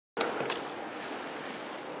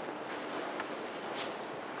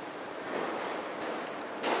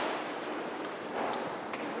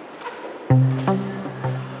The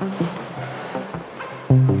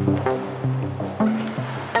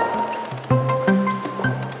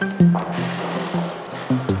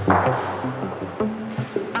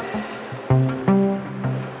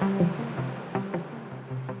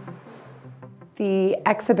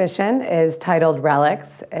exhibition is titled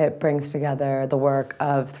Relics. It brings together the work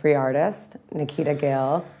of 3 artists, Nikita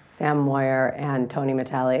Gale, Sam Moyer, and Tony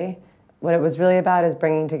Matelli. What it was really about is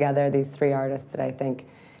bringing together these 3 artists that I think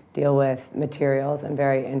deal with materials in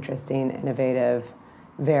very interesting, innovative,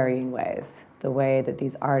 varying ways. The way that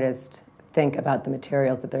these artists think about the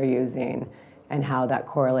materials that they're using and how that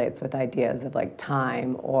correlates with ideas of like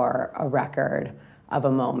time or a record of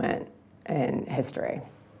a moment in history.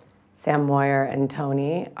 Sam Moyer and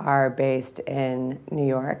Tony are based in New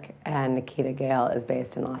York, and Nikita Gale is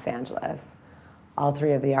based in Los Angeles. All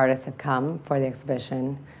 3 of the artists have come for the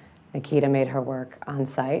exhibition. Nikita made her work on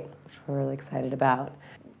site, which we're really excited about.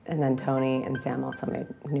 And then Tony and Sam also made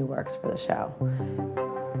new works for the show.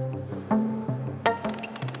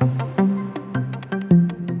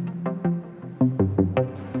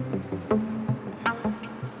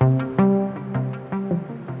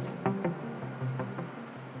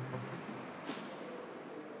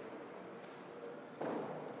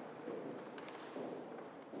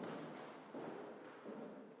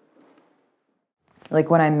 Like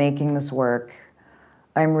when I'm making this work,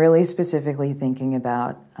 I'm really specifically thinking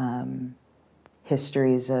about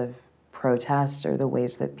histories of protest or the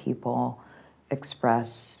ways that people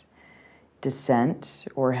express dissent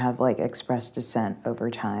or have like expressed dissent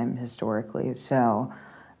over time historically. So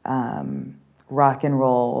rock and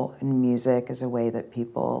roll and music is a way that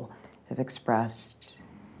people have expressed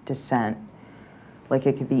dissent. Like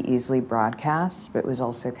it could be easily broadcast, but it was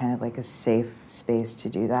also kind of like a safe space to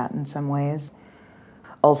do that in some ways.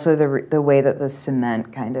 Also, the way that the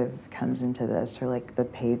cement kind of comes into this, or like the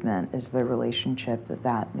pavement, is the relationship that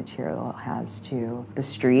that material has to the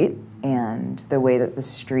street, and the way that the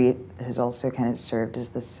street has also kind of served as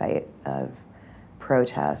the site of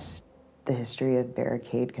protest. The history of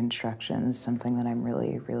barricade construction is something that I'm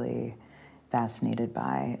really, really fascinated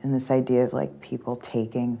by. And this idea of like people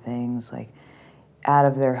taking things like out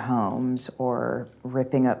of their homes or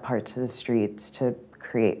ripping up parts of the streets to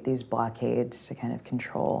create these blockades to kind of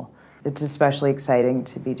control. It's especially exciting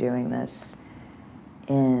to be doing this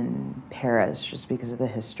in Paris just because of the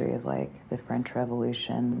history of like the French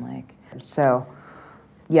Revolution. Like, so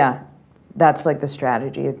yeah, that's like the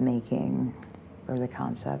strategy of making, or the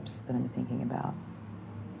concepts that I'm thinking about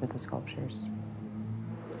with the sculptures.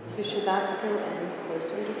 So should that go in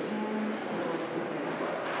closer to Sam?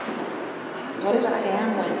 What if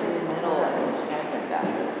Sam went through the middle and like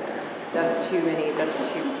that? That's too many.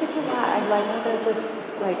 That's too. I like how there's this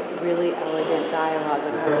like really elegant dialogue,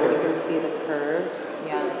 like how you can see the curves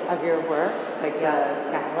of your work, like the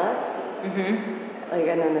scallops. Mm-hmm. Like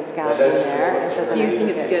and then the scallop in there. And so do you think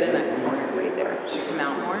it's good in that corner right there? Should come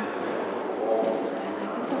out more? I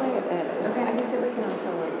like it the way it is. Okay. I think that we can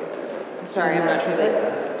also like. I'm sorry, I'm not sure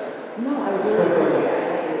that. No, I really appreciate it.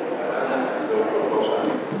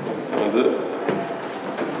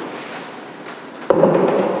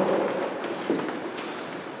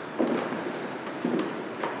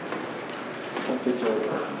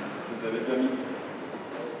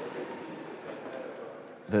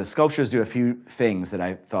 The sculptures do a few things that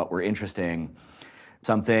I thought were interesting.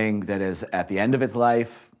 Something that is at the end of its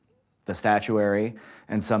life, the statuary,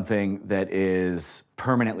 and something that is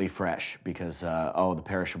permanently fresh because all the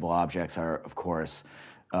perishable objects are, of course,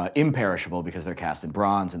 imperishable because they're cast in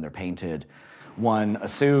bronze and they're painted. One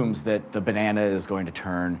assumes that the banana is going to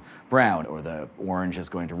turn brown or the orange is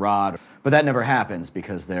going to rot, but that never happens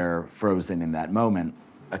because they're frozen in that moment,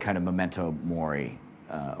 a kind of memento mori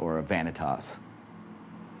or a vanitas.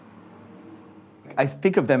 I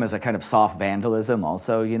think of them as a kind of soft vandalism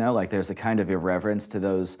also, you know, like there's a kind of irreverence to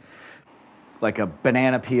those, like a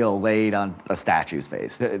banana peel laid on a statue's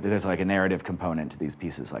face. There's like a narrative component to these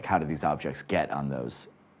pieces, like how do these objects get on those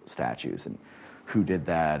statues and who did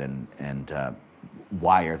that and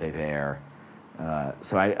why are they there?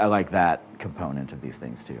 So I like that component of these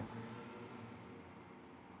things too.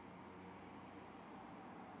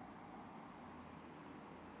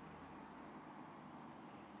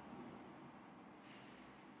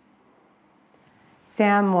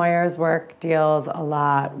 Sam Moyer's work deals a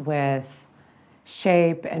lot with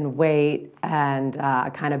shape and weight and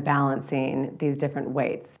kind of balancing these different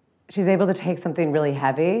weights. She's able to take something really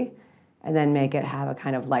heavy and then make it have a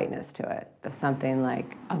kind of lightness to it, of something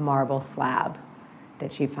like a marble slab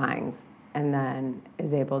that she finds and then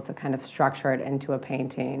is able to kind of structure it into a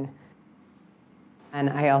painting. And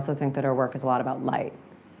I also think that her work is a lot about light.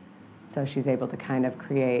 So she's able to kind of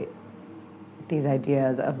create these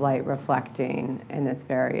ideas of light reflecting in this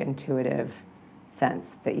very intuitive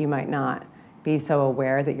sense that you might not be so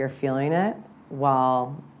aware that you're feeling it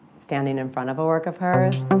while standing in front of a work of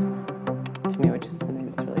hers, to me, which is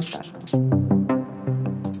something that's really special.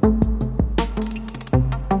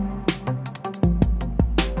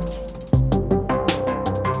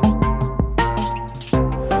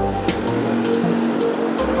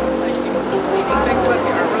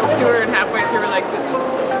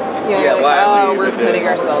 Yeah, like, oh, we're committing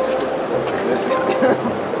ourselves to this.